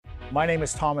My name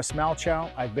is Thomas Malchow.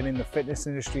 I've been in the fitness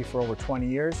industry for over 20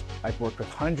 years. I've worked with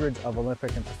hundreds of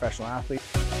Olympic and professional athletes.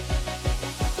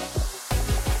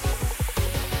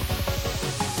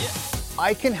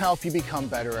 I can help you become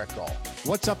better at golf.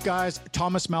 What's up, guys?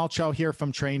 Thomas Malchow here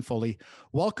from Train Fully.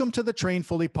 Welcome to the Train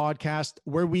Fully podcast,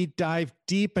 where we dive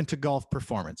deep into golf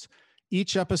performance.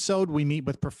 Each episode, we meet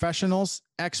with professionals,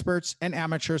 experts, and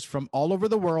amateurs from all over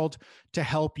the world to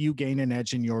help you gain an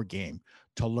edge in your game.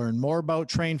 To learn more about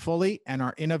Train Fully and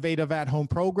our innovative at-home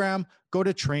program, go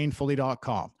to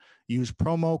trainfully.com. Use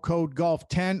promo code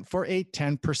GOLF10 for a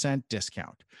 10%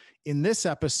 discount. In this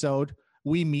episode,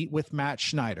 we meet with Matt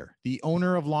Schneider, the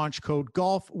owner of Launch Code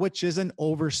Golf, which is an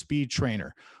overspeed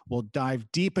trainer. We'll dive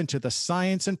deep into the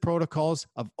science and protocols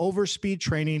of overspeed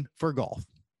training for golf.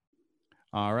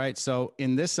 All right. So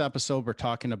in this episode, we're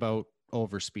talking about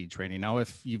overspeed training. Now,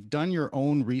 if you've done your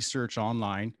own research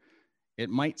online, it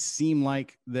might seem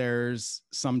like there's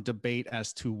some debate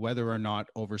as to whether or not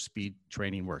overspeed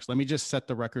training works. Let me just set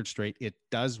the record straight. It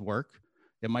does work.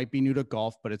 It might be new to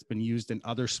golf, but it's been used in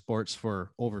other sports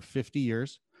for over 50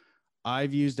 years.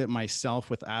 I've used it myself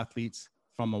with athletes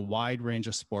from a wide range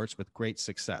of sports with great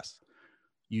success.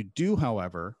 You do,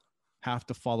 however, have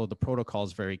to follow the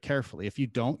protocols very carefully. If you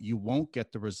don't, you won't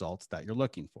get the results that you're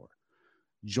looking for.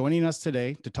 Joining us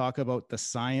today to talk about the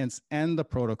science and the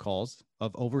protocols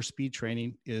of overspeed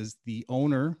training is the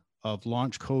owner of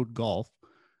Launch Code Golf,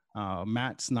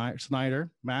 Matt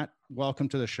Schneider. Matt, welcome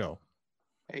to the show.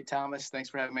 Hey, Thomas. Thanks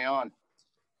for having me on.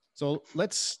 So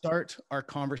let's start our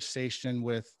conversation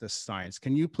with the science.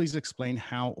 Can you please explain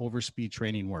how overspeed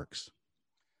training works?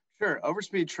 Sure.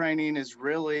 Overspeed training is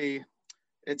really,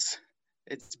 it's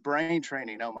brain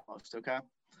training almost, okay?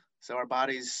 So our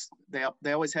bodies,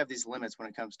 they always have these limits when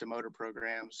it comes to motor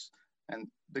programs, and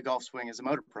the golf swing is a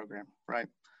motor program, right?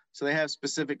 So they have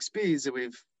specific speeds that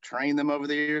we've trained them over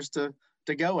the years to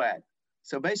go at.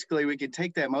 So basically we could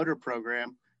take that motor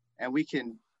program and we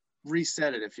can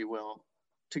reset it, if you will,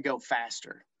 to go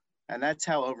faster. And that's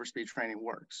how overspeed training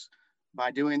works. By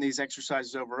doing these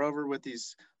exercises over with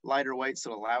these lighter weights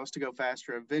that allow us to go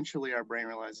faster, eventually our brain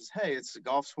realizes, hey, it's a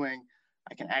golf swing.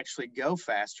 I can actually go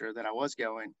faster than I was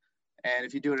going. And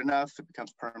if you do it enough, it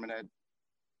becomes permanent.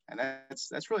 And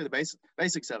that's really the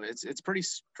basics of it. It's pretty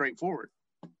straightforward.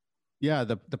 Yeah,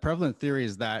 the prevalent theory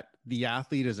is that the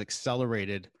athlete is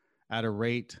accelerated at a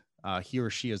rate he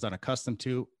or she is unaccustomed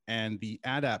to, and the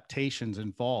adaptations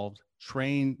involved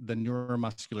train the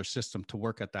neuromuscular system to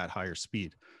work at that higher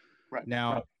speed. Right.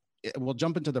 Now, we'll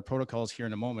jump into the protocols here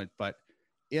in a moment, but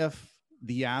if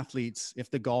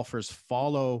the golfers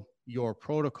follow your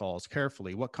protocols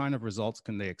carefully, what kind of results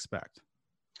can they expect?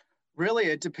 Really,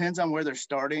 it depends on where they're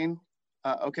starting.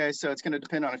 Okay, so it's going to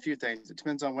depend on a few things. It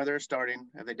depends on where they're starting.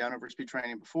 Have they done overspeed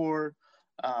training before?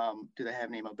 Do they have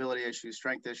any mobility issues,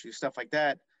 strength issues, stuff like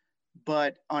that?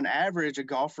 But on average, a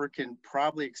golfer can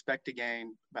probably expect to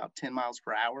gain about 10 miles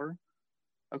per hour,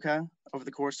 okay, over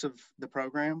the course of the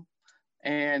program.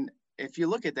 And if you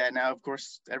look at that now, of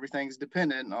course, everything's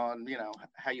dependent on,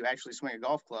 how you actually swing a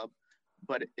golf club.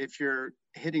 But if you're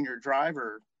hitting your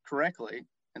driver correctly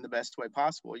in the best way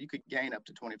possible, you could gain up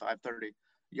to 25, 30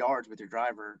 yards with your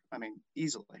driver,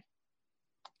 easily.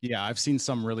 Yeah, I've seen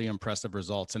some really impressive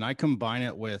results, and I combine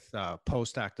it with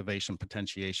post-activation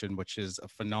potentiation, which is a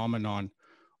phenomenon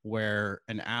where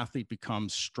an athlete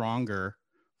becomes stronger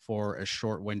for a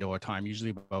short window of time,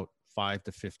 usually about 5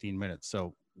 to 15 minutes.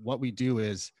 So what we do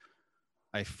is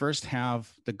I first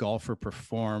have the golfer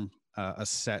perform a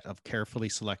set of carefully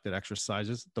selected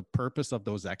exercises. The purpose of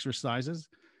those exercises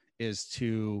is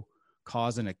to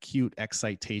cause an acute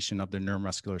excitation of the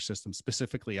neuromuscular system,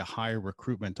 specifically a higher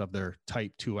recruitment of their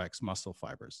type 2X muscle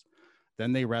fibers.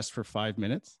 Then they rest for 5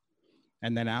 minutes.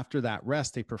 And then after that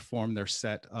rest, they perform their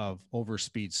set of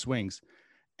overspeed swings.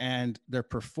 And they're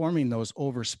performing those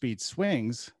overspeed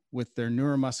swings with their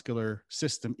neuromuscular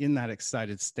system in that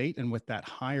excited state and with that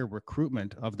higher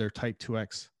recruitment of their type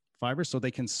 2X fibers, so they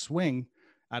can swing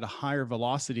at a higher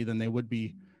velocity than they would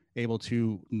be able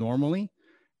to normally.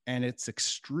 And it's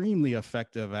extremely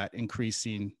effective at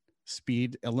increasing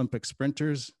speed. Olympic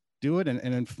sprinters do it. And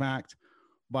in fact,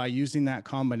 by using that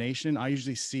combination, I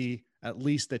usually see at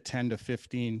least a 10 to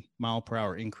 15 mile per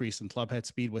hour increase in clubhead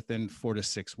speed within 4 to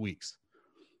 6 weeks.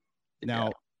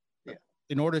 Now,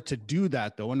 in order to do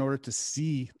that, though, in order to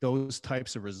see those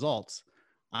types of results,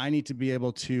 I need to be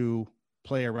able to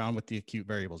play around with the acute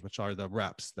variables, which are the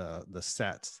reps, the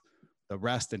sets, the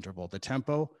rest interval, the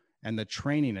tempo, and the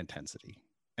training intensity.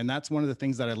 And that's one of the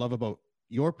things that I love about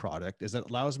your product is that it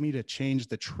allows me to change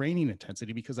the training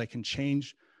intensity because I can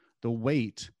change the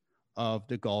weight of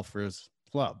the golfer's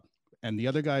club. and the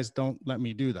other guys don't let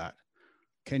me do that.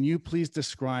 Can you please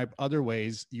describe other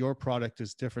ways your product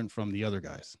is different from the other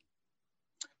guys?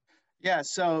 Yeah,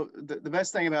 so the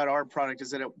best thing about our product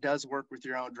is that it does work with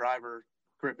your own driver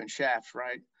grip and shaft,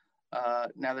 right?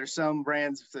 Now there's some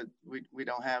brands that we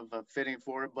don't have a fitting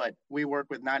for it, but we work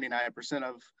with 99%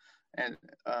 of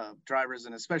drivers,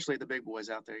 and especially the big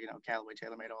boys out there, you know, Callaway,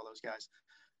 TaylorMade, all those guys.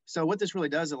 So what this really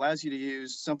does, allows you to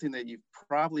use something that you've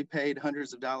probably paid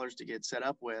hundreds of dollars to get set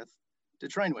up with, to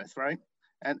train with, right?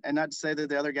 And not to say that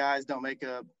the other guys don't make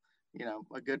a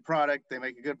good product. They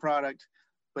make a good product,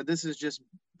 but this is just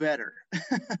better,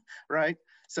 right?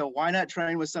 So why not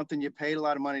train with something you paid a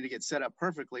lot of money to get set up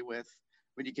perfectly with,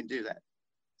 when you can do that?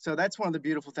 So that's one of the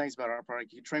beautiful things about our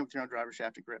product. You can train with your own driver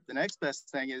shaft and grip. The next best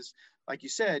thing is, like you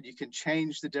said, you can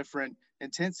change the different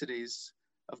intensities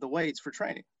of the weights for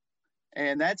training.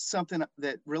 And that's something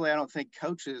that really I don't think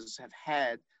coaches have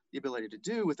had the ability to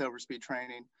do with overspeed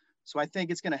training. So I think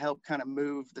it's going to help kind of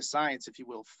move the science, if you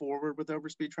will, forward with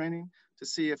overspeed training, to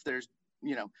see if there's,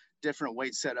 different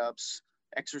weight setups,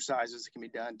 exercises that can be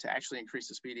done to actually increase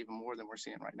the speed even more than we're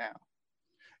seeing right now.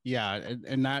 Yeah,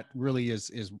 and that really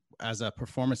is as a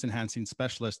performance enhancing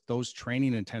specialist, those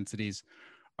training intensities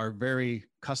are very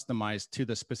customized to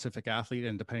the specific athlete,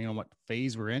 and depending on what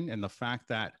phase we're in. And the fact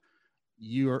that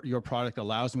your product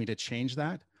allows me to change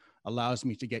that, allows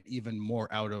me to get even more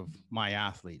out of my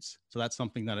athletes. So that's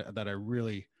something that I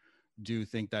really do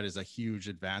think that is a huge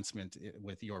advancement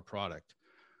with your product.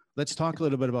 Let's talk a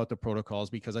little bit about the protocols,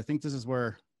 because I think this is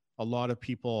where a lot of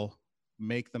people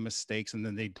make the mistakes and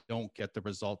then they don't get the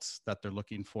results that they're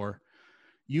looking for.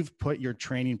 You've put your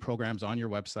training programs on your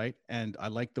website, and I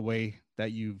like the way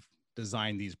that you've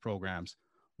designed these programs.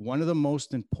 One of the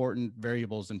most important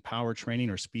variables in power training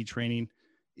or speed training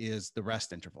is the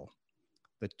rest interval.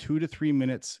 The 2 to 3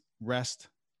 minutes rest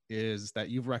is that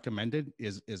you've recommended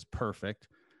is perfect,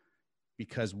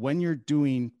 because when you're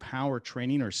doing power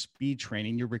training or speed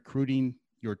training, you're recruiting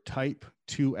your type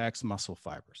 2X muscle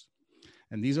fibers.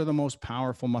 And these are the most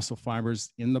powerful muscle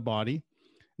fibers in the body.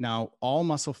 Now, all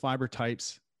muscle fiber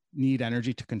types need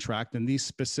energy to contract, and these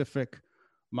specific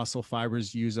muscle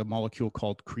fibers use a molecule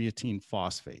called creatine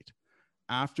phosphate.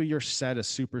 After your set of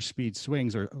overspeed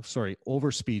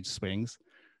swings,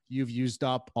 you've used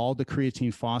up all the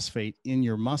creatine phosphate in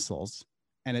your muscles,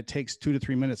 and it takes 2 to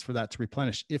 3 minutes for that to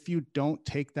replenish. If you don't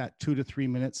take that 2 to 3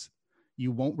 minutes,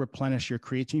 you won't replenish your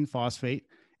creatine phosphate,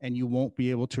 and you won't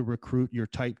be able to recruit your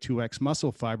type 2X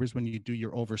muscle fibers when you do your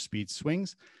overspeed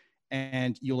swings.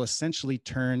 And you'll essentially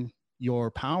turn your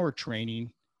power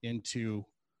training into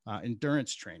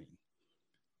endurance training.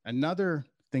 Another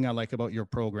thing I like about your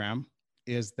program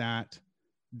is that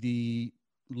the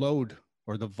load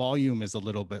or the volume is a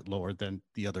little bit lower than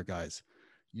the other guys,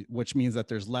 which means that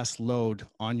there's less load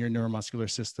on your neuromuscular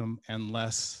system and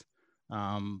less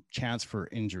chance for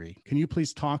injury. Can you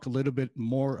please talk a little bit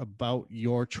more about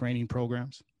your training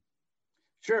programs?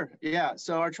 Sure. Yeah.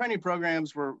 So our training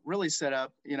programs were really set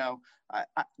up,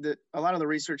 a lot of the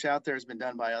research out there has been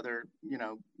done by other,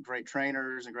 great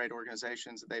trainers and great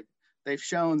organizations. They've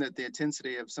shown that the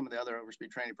intensity of some of the other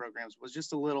overspeed training programs was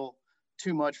just a little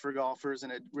too much for golfers,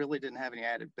 and it really didn't have any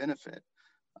added benefit.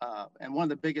 And one of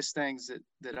the biggest things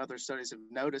that other studies have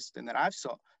noticed, and that I've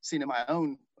seen in my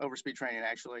own overspeed training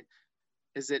actually,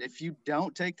 is that if you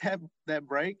don't take that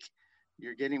break,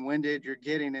 you're getting winded, you're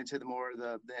getting into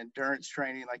the endurance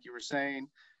training, like you were saying.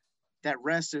 That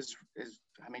rest is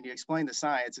you explain the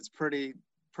science, it's pretty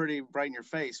right in your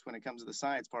face when it comes to the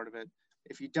science part of it.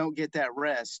 If you don't get that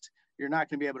rest, you're not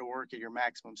going to be able to work at your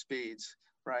maximum speeds,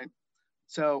 right?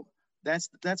 So that's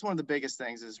one of the biggest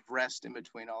things, is rest in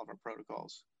between all of our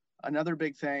protocols. Another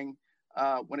big thing,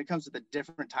 when it comes to the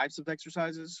different types of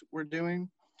exercises we're doing,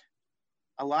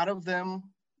 a lot of them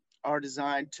are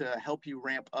designed to help you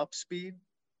ramp up speed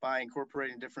by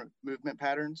incorporating different movement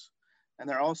patterns. And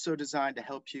they're also designed to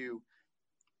help you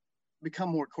become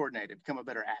more coordinated, become a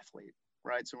better athlete,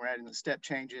 right? So we're adding the step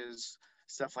changes,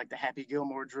 stuff like the Happy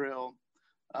Gilmore drill.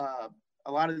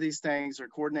 A lot of these things are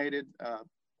coordinated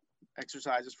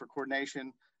exercises for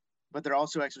coordination, but they're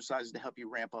also exercises to help you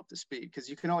ramp up the speed, because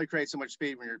you can only create so much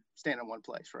speed when you're standing in one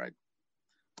place, right?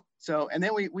 So, and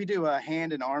then we do a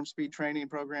hand and arm speed training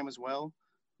program as well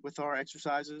with our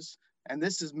exercises. And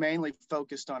this is mainly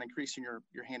focused on increasing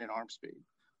your hand and arm speed.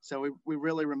 So we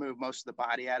really remove most of the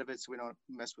body out of it, so we don't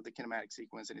mess with the kinematic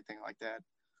sequence, anything like that.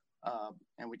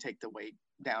 And we take the weight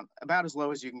down about as low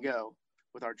as you can go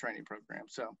with our training program.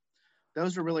 So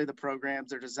those are really the programs.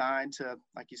 They're designed to,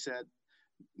 like you said,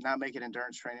 not make it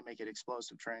endurance training, make it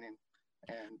explosive training.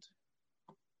 And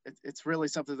it's really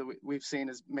something that we've seen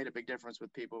has made a big difference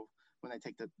with people when they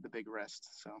take the big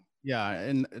rest. So yeah,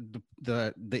 and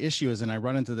the issue is, and I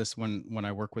run into this when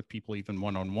I work with people even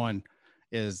one-on-one,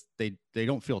 is they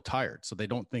don't feel tired, so they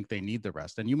don't think they need the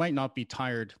rest. And you might not be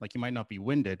tired, like you might not be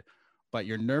winded, but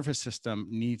your nervous system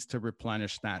needs to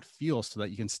replenish that fuel so that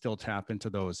you can still tap into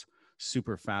those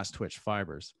super fast twitch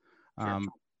fibers. Sure.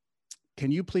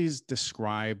 Can you please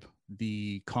describe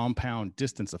the compound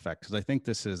distance effect? Because I think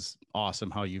this is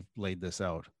awesome how you've laid this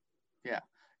out.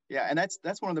 Yeah, and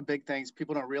that's one of the big things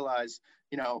people don't realize.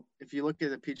 You know, if you look at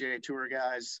the PGA Tour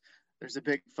guys, there's a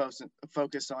big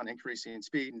focus on increasing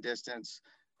speed and distance,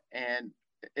 and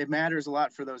it matters a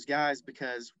lot for those guys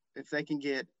because if they can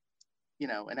get, you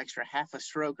know, an extra half a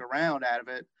stroke around out of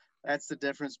it, that's the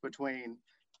difference between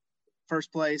first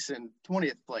place and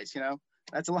 20th place. You know,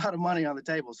 that's a lot of money on the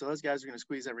table. So those guys are going to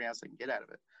squeeze every ounce they can get out of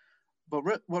it. But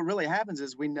what really happens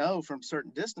is we know from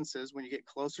certain distances when you get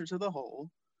closer to the hole,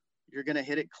 you're going to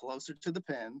hit it closer to the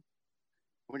pin.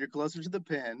 When you're closer to the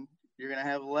pin, you're going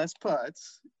to have less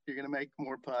putts. You're going to make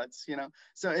more putts, you know?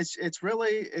 So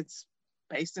it's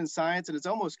based in science, and it's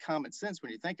almost common sense when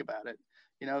you think about it.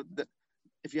 You know,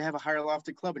 if you have a higher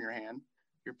lofted club in your hand,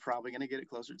 you're probably going to get it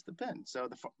closer to the pin. So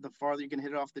the farther you can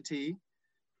hit it off the tee,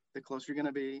 the closer you're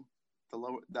going to be,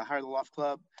 the higher the loft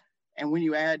club. And when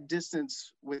you add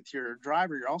distance with your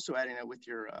driver, you're also adding it with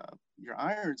your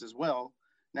irons as well.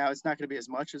 Now, it's not going to be as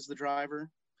much as the driver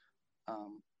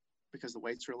because the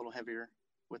weights are a little heavier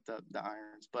with the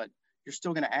irons, but you're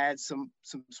still going to add some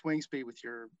swing speed with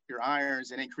your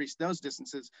irons and increase those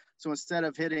distances. So instead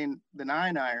of hitting the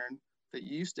 9-iron that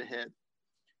you used to hit,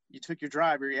 you took your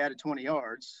driver, you added 20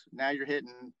 yards. Now you're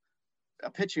hitting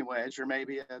a pitching wedge or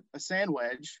maybe a sand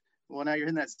wedge. Well, now you're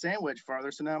hitting that sand wedge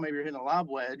farther. So now maybe you're hitting a lob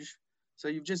wedge. So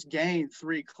you've just gained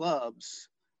 3 clubs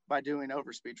by doing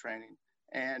overspeed training.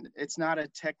 And it's not a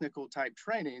technical type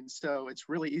training, so it's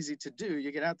really easy to do.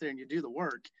 You get out there and you do the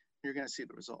work, you're going to see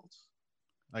the results.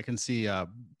 I can see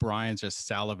Brian's just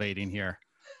salivating here.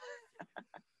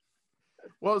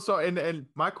 Well, so and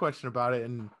my question about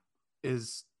it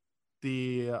is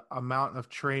the amount of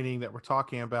training that we're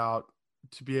talking about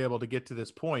to be able to get to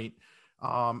this point,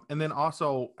 and then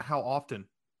also how often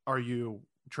are you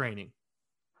training?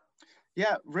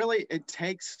 Yeah, really, it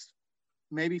takes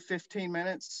maybe 15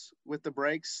 minutes with the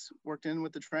breaks worked in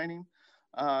with the training.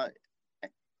 The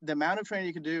amount of training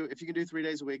you can do, if you can do 3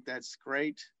 days a week, that's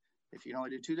great. If you can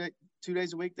only do 2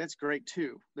 days a week, that's great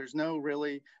too. There's no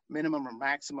really minimum or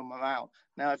maximum amount.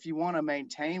 Now, if you want to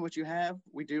maintain what you have,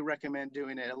 we do recommend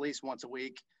doing it at least once a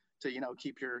week to, you know,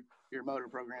 keep your motor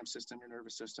program system, your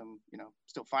nervous system, you know,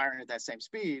 still firing at that same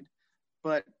speed.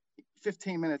 But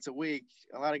 15 minutes a week,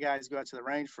 a lot of guys go out to the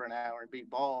range for an hour and beat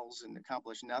balls and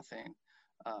accomplish nothing.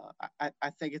 I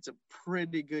think it's a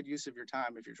pretty good use of your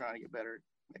time if you're trying to get better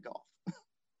at golf.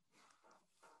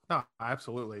 No,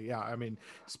 absolutely. Yeah. I mean,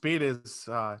 speed is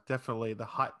definitely the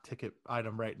hot ticket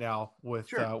item right now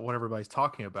with what everybody's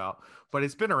talking about, but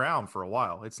it's been around for a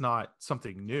while. It's not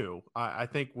something new. I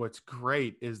think what's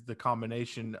great is the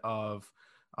combination of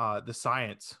the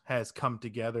science has come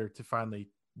together to finally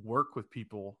work with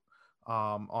people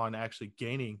on actually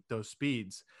gaining those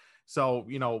speeds. So,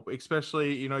 you know,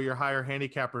 especially, you know, your higher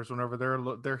handicappers, whenever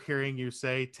they're hearing you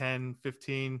say 10,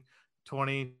 15,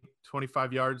 20,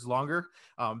 25 yards longer,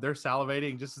 they're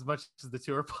salivating just as much as the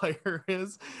tour player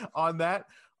is on that.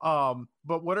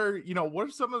 But what are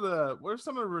some of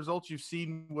the results you've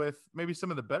seen with maybe some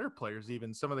of the better players,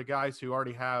 even some of the guys who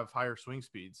already have higher swing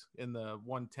speeds in the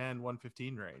 110,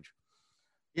 115 range?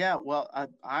 Yeah, well,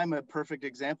 I'm a perfect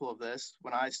example of this.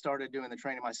 When I started doing the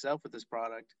training myself with this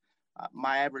product,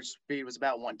 my average speed was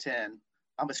about 110.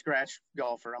 I'm a scratch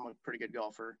golfer. I'm a pretty good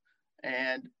golfer.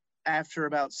 And after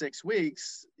about 6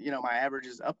 weeks, you know, my average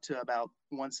is up to about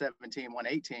 117,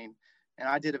 118. And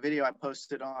I did a video I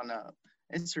posted on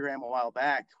Instagram a while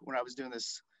back when I was doing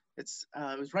this. It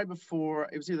was right before,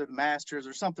 it was either the Masters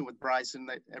or something with Bryson.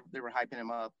 They were hyping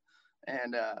him up.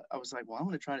 And I was like, well, I'm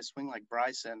going to try to swing like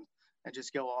Bryson and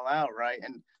just go all out, right?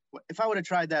 And if I would have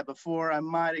tried that before, I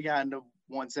might have gotten to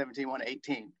 117,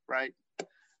 118, right?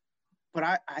 But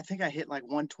I think I hit like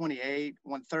 128,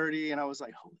 130, and I was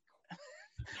like, holy,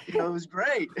 you know, it was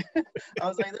great. I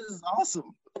was like, this is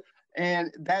awesome.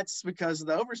 And that's because of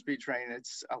the overspeed training.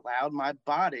 It's allowed my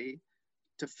body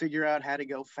to figure out how to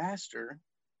go faster.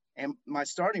 And my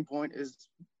starting point is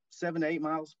 7 to 8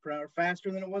 miles per hour faster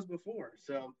than it was before.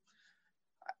 So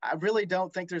I really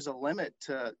don't think there's a limit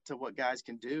to what guys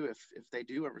can do if they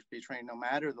do overspeed training, no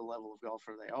matter the level of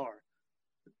golfer they are.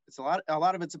 It's a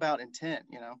lot of it's about intent,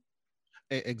 you know?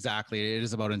 Exactly. It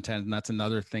is about intent. And that's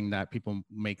another thing that people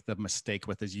make the mistake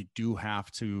with is you do have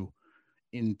to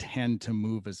intend to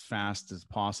move as fast as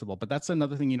possible. But that's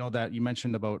another thing, that you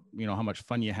mentioned about, how much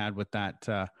fun you had with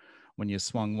that when you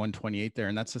swung 128 there.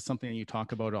 And that's just something that you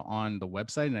talk about on the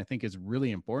website. And I think is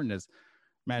really important is,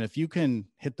 man, if you can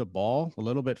hit the ball a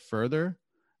little bit further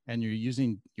and you're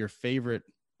using your favorite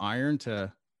iron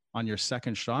on your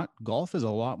second shot, golf is a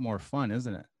lot more fun,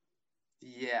 isn't it?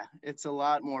 Yeah, it's a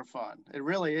lot more fun. It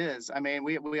really is. I mean,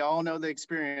 we all know the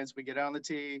experience. We get on the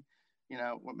tee,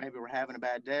 maybe we're having a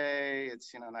bad day.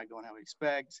 It's, not going how we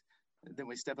expect. Then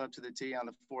we step up to the tee on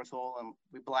the fourth hole and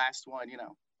we blast one,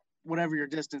 whatever your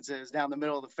distance is down the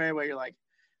middle of the fairway. You're like,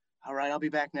 all right, I'll be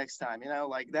back next time.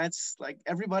 That's like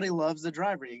everybody loves the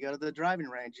driver. You go to the driving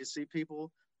range, you see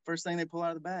people, first thing they pull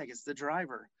out of the bag is the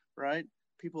driver, right?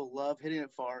 People love hitting it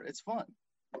far. It's fun.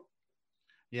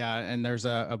 Yeah, and there's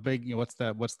a big, what's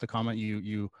the comment?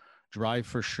 You drive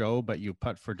for show, but you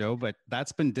putt for dough. But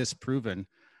that's been disproven.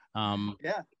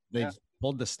 They've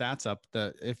pulled the stats up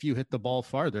that if you hit the ball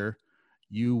farther,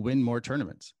 you win more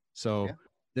tournaments. So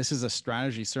this is a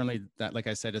strategy, certainly, that, like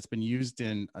I said, it's been used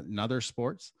in other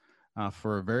sports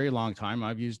for a very long time.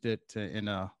 I've used it in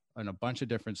a bunch of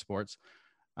different sports.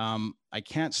 I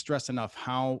can't stress enough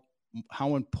how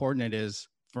important it is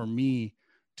for me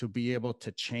to be able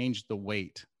to change the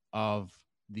weight of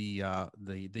the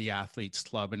athlete's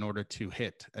club in order to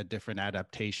hit a different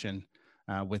adaptation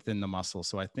within the muscle.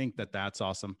 So I think that's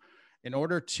awesome. In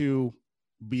order to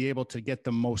be able to get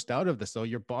the most out of this, though,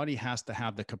 your body has to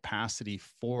have the capacity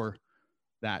for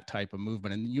that type of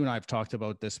movement. And you and I have talked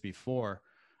about this before.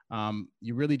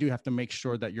 You really do have to make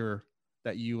sure that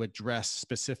you address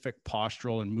specific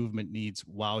postural and movement needs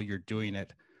while you're doing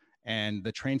it. And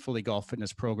the Train Fully Golf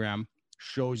Fitness program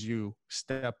shows you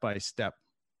step by step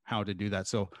how to do that.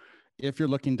 So if you're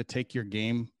looking to take your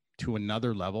game to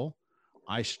another level,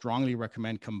 I strongly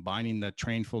recommend combining the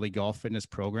Train Fully Golf Fitness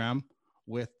program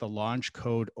with the launch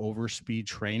code Overspeed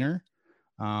Trainer.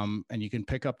 And you can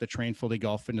pick up the Train Fully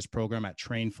Golf Fitness program at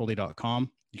trainfully.com.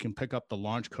 You can pick up the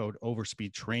launch code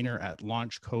Overspeed Trainer at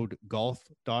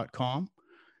launchcodegolf.com.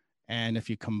 And if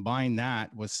you combine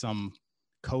that with some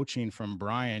coaching from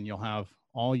Brian, you'll have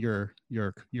all your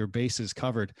bases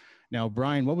covered. Now,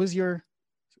 Brian, what was your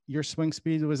swing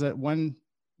speed? Was it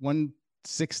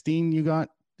 116 you got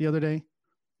the other day?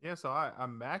 Yeah, so I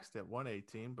maxed at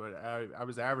 118, but I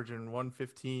was averaging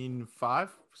 115.5.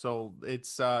 So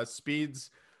it's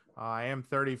speeds. I am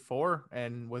 34,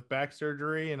 and with back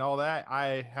surgery and all that,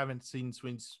 I haven't seen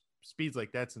swing speeds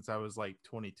like that since I was like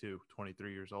 22,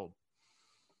 23 years old.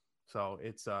 So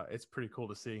it's pretty cool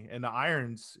to see. And the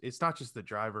irons, it's not just the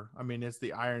driver. I mean, it's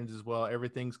the irons as well.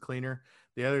 Everything's cleaner.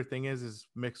 The other thing is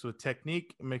mixed with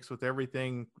technique, mixed with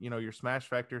everything, your smash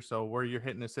factor. So where you're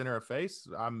hitting the center of face,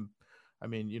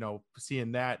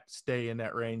 seeing that stay in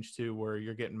that range too, where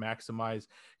you're getting maximized.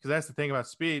 Because that's the thing about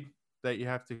speed that you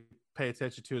have to pay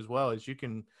attention to as well, is you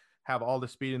can have all the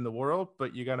speed in the world,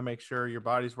 but you got to make sure your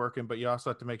body's working, but you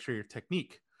also have to make sure your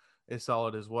technique is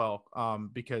solid as well.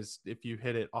 Because if you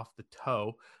hit it off the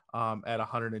toe at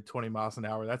 120 miles an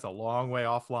hour, that's a long way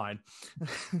offline.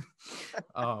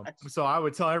 So I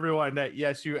would tell everyone that,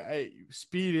 yes,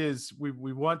 speed is,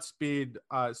 we want speed.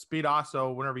 Speed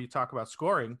also, whenever you talk about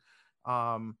scoring,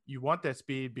 you want that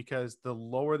speed, because the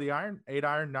lower the iron, 8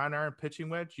 iron, 9 iron pitching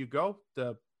wedge you go,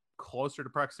 the closer to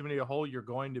proximity to hole you're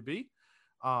going to be.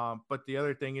 But the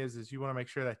other thing is you want to make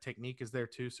sure that technique is there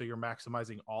too, so you're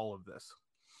maximizing all of this.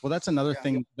 Well, that's another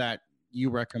thing that you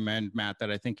recommend, Matt,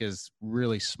 that I think is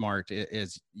really smart,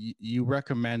 is you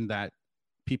recommend that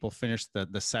people finish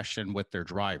the session with their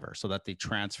driver so that they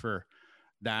transfer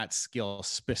that skill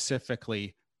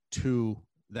specifically to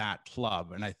that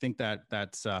club. And I think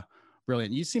that's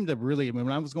brilliant. You seem to really,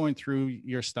 when I was going through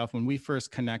your stuff, when we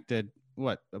first connected,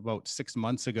 about 6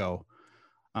 months ago,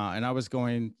 and I was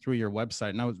going through your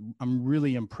website, and I'm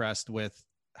really impressed with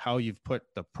how you've put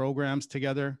the programs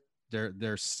together.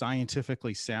 They're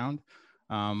scientifically sound.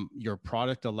 Your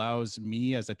product allows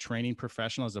me as a training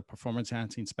professional, as a performance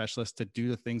enhancing specialist, to do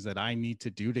the things that I need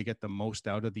to do to get the most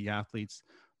out of the athlete's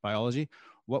biology.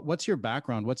 What's your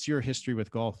background? What's your history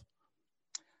with golf?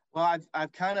 Well,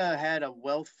 I've kind of had a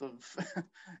wealth of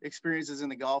experiences in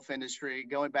the golf industry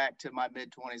going back to my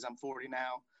mid-20s. I'm 40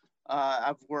 now.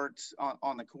 I've worked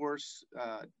on the course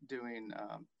doing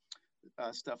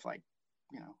stuff like,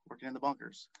 working in the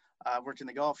bunkers. I've worked in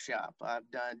the golf shop. I've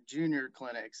done junior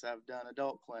clinics. I've done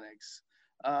adult clinics.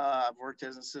 I've worked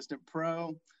as an assistant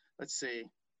pro. Let's see.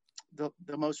 The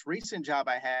most recent job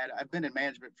I had, I've been in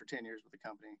management for 10 years with the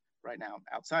company right now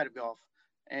outside of golf.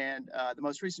 And the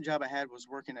most recent job I had was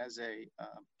working as a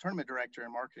tournament director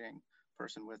and marketing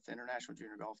person with the International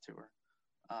Junior Golf Tour.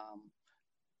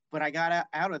 but I got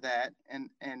out of that. And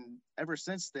ever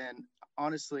since then,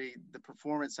 honestly, the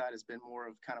performance side has been more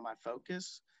of kind of my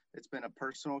focus. It's been a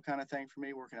personal kind of thing for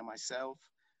me, working on myself.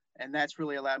 And that's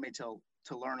really allowed me to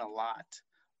learn a lot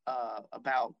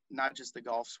about not just the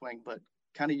golf swing, but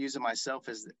kind of using myself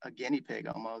as a guinea pig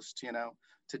almost,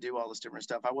 to do all this different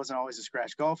stuff. I wasn't always a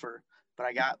scratch golfer, but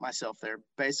I got myself there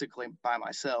basically by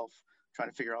myself, trying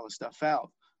to figure all this stuff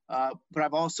out. But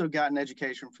I've also gotten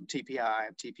education from TPI.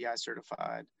 I'm TPI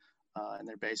certified in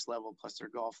their base level plus their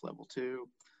golf level too.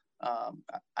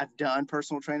 I've done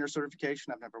personal trainer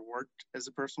certification. I've never worked as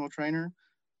a personal trainer,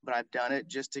 but I've done it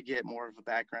just to get more of a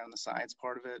background in the science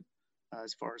part of it,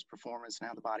 as far as performance and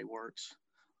how the body works.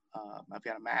 I've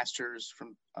got a master's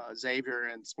from Xavier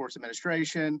in sports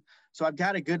administration. So I've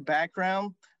got a good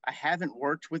background. I haven't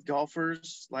worked with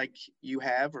golfers like you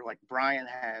have or like Brian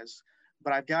has,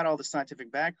 but I've got all the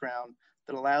scientific background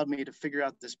that allowed me to figure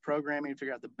out this programming,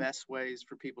 figure out the best ways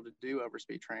for people to do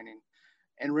overspeed training,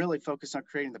 and really focus on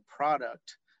creating the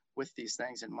product with these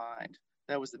things in mind.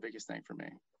 That was the biggest thing for me.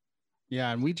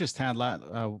 Yeah, and we just had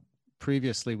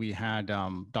previously we had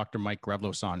Dr. Mike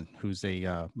Revlos on, who's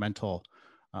a mental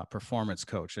performance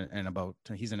coach, and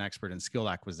he's an expert in skill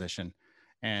acquisition.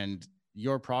 And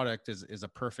your product is a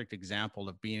perfect example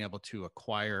of being able to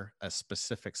acquire a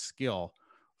specific skill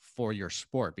for your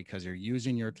sport, because you're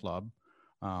using your club.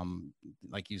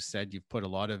 Like you said, you've put a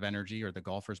lot of energy, or the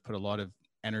golfers put a lot of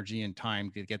energy and time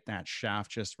to get that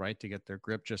shaft just right, to get their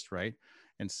grip just right.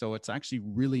 And so it's actually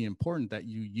really important that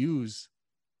you use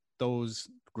those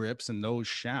grips and those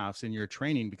shafts in your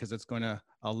training, because it's going to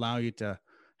allow you to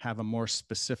have a more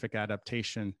specific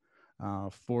adaptation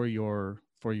for your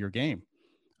game.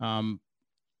 Brian,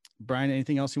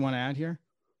 anything else you want to add here?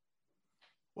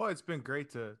 Well, it's been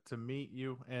great to meet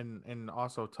you and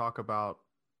also talk about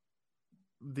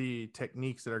the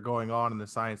techniques that are going on and the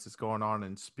science that's going on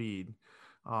in speed.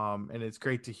 And it's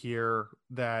great to hear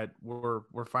that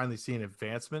we're finally seeing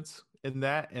advancements in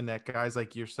that, and that guys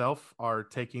like yourself are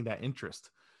taking that interest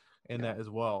in that as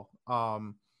well.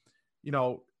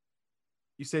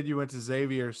 You said you went to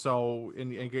Xavier,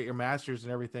 and get your master's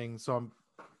and everything. So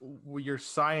your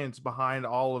science behind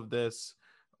all of this,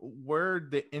 where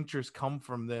did the interest come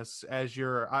from this?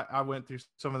 I went through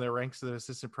some of the ranks of the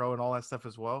assistant pro and all that stuff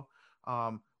as well.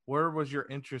 Where was your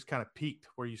interest kind of peaked,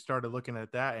 where you started looking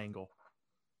at that angle?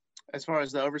 As far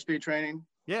as the overspeed training?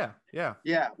 Yeah.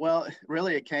 Well,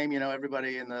 really it came,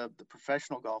 everybody in the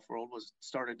professional golf world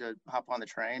started to hop on the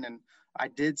train, and I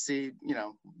did see,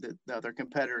 the other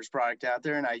competitors' product out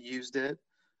there, and I used it.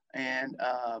 And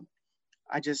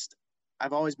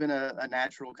I've always been a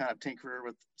natural kind of tinkerer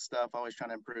with stuff, always trying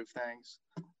to improve things.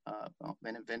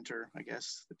 An inventor, I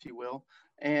guess, if you will.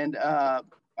 And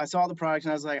I saw the product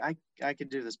and I was like, I could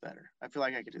do this better. I feel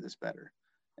like I could do this better.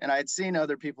 And I had seen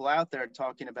other people out there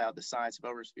talking about the science of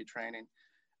overspeed training,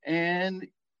 and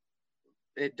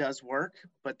it does work,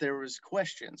 but there was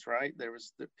questions, right?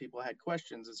 People had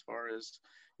questions as far as,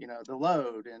 the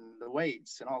load and the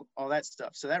weights and all that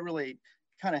stuff. So that really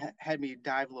kind of had me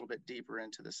dive a little bit deeper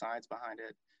into the science behind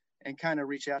it, and kind of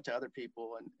reach out to other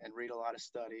people and read a lot of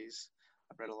studies.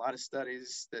 I've read a lot of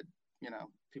studies that,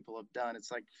 people have done.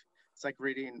 It's like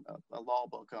reading a law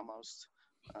book almost.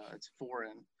 It's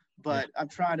foreign. But I'm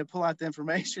trying to pull out the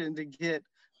information to get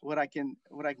what I can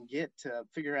get to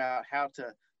figure out how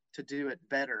to do it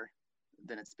better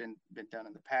than it's been done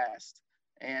in the past.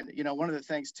 And, one of the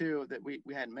things too that we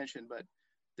hadn't mentioned, but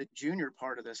the junior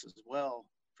part of this as well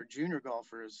for junior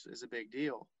golfers is a big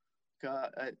deal.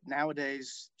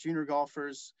 Nowadays, junior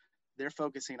golfers, they're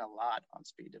focusing a lot on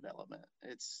speed development.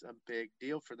 It's a big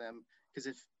deal for them, because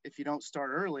if you don't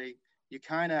start early, you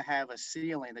kind of have a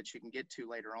ceiling that you can get to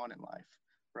later on in life.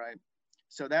 Right.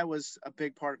 So that was a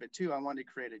big part of it too. I wanted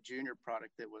to create a junior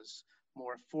product that was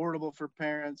more affordable for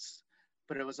parents,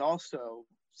 but it was also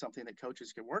something that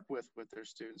coaches could work with their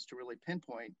students to really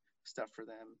pinpoint stuff for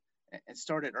them and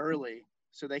start it early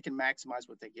so they can maximize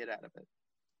what they get out of it.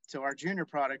 So our junior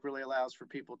product really allows for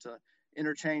people to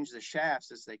interchange the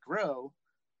shafts as they grow,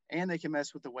 and they can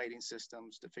mess with the weighting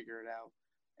systems to figure it out.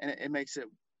 And it makes it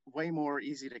way more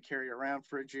easy to carry around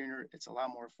for a junior. It's a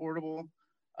lot more affordable.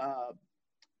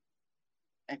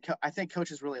 And I think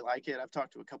coaches really like it. I've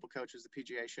talked to a couple coaches. The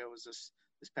PGA show was this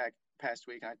past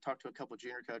week, and I talked to a couple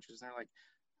junior coaches, and they're like,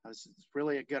 this is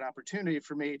really a good opportunity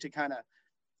for me to kind of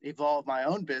evolve my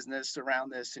own business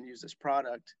around this and use this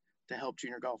product to help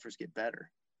junior golfers get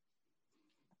better.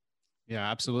 Yeah,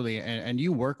 absolutely. And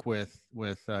you work with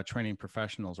training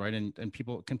professionals, right? And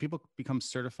can people become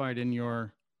certified in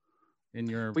your?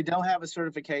 We don't have a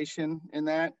certification in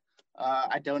that.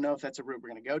 I don't know if that's a route we're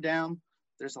going to go down.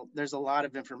 there's a lot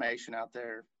of information out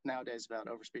there nowadays about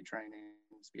overspeed training,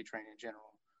 speed training in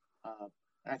general.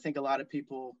 And I think a lot of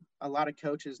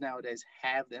coaches nowadays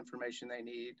have the information they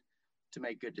need to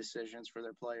make good decisions for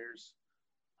their players.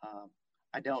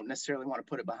 I don't necessarily want to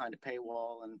put it behind a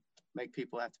paywall and make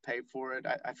people have to pay for it.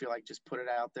 I feel like just put it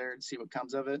out there and see what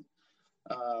comes of it.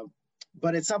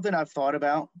 But it's something I've thought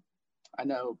about. I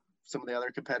know some of the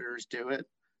other competitors do it,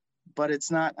 but it's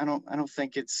not, I don't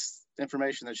think it's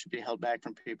information that should be held back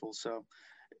from people. So,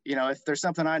 if there's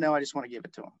something I know, I just want to give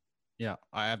it to them. Yeah,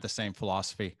 I have the same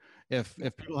philosophy. If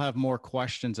people have more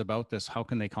questions about this, how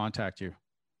can they contact you?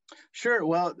 Sure.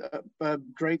 Well, a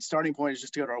great starting point is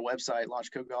just to go to our website,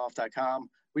 launchcodegolf.com.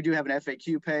 We do have an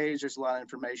FAQ page. There's a lot of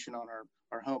information on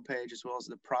our homepage as well as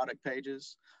the product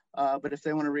pages. But if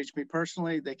they want to reach me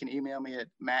personally, they can email me at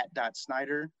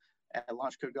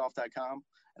matt.snyder@launchcodegolf.com.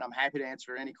 And I'm happy to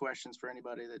answer any questions for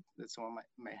anybody that someone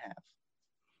may have.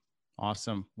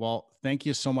 Awesome. Well, thank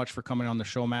you so much for coming on the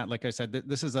show, Matt. Like I said,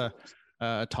 this is a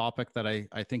topic that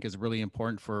I think is really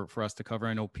important for us to cover.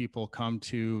 I know people come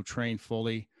to Train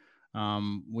Fully.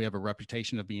 We have a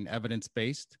reputation of being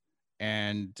evidence-based,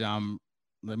 and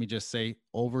let me just say,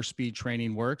 overspeed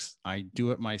training works. I do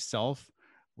it myself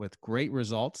with great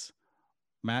results.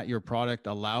 Matt, your product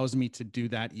allows me to do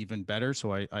that even better.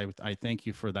 So I thank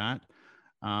you for that.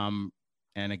 And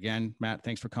again, Matt,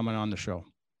 thanks for coming on the show.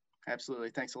 Absolutely.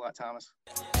 Thanks a lot, Thomas.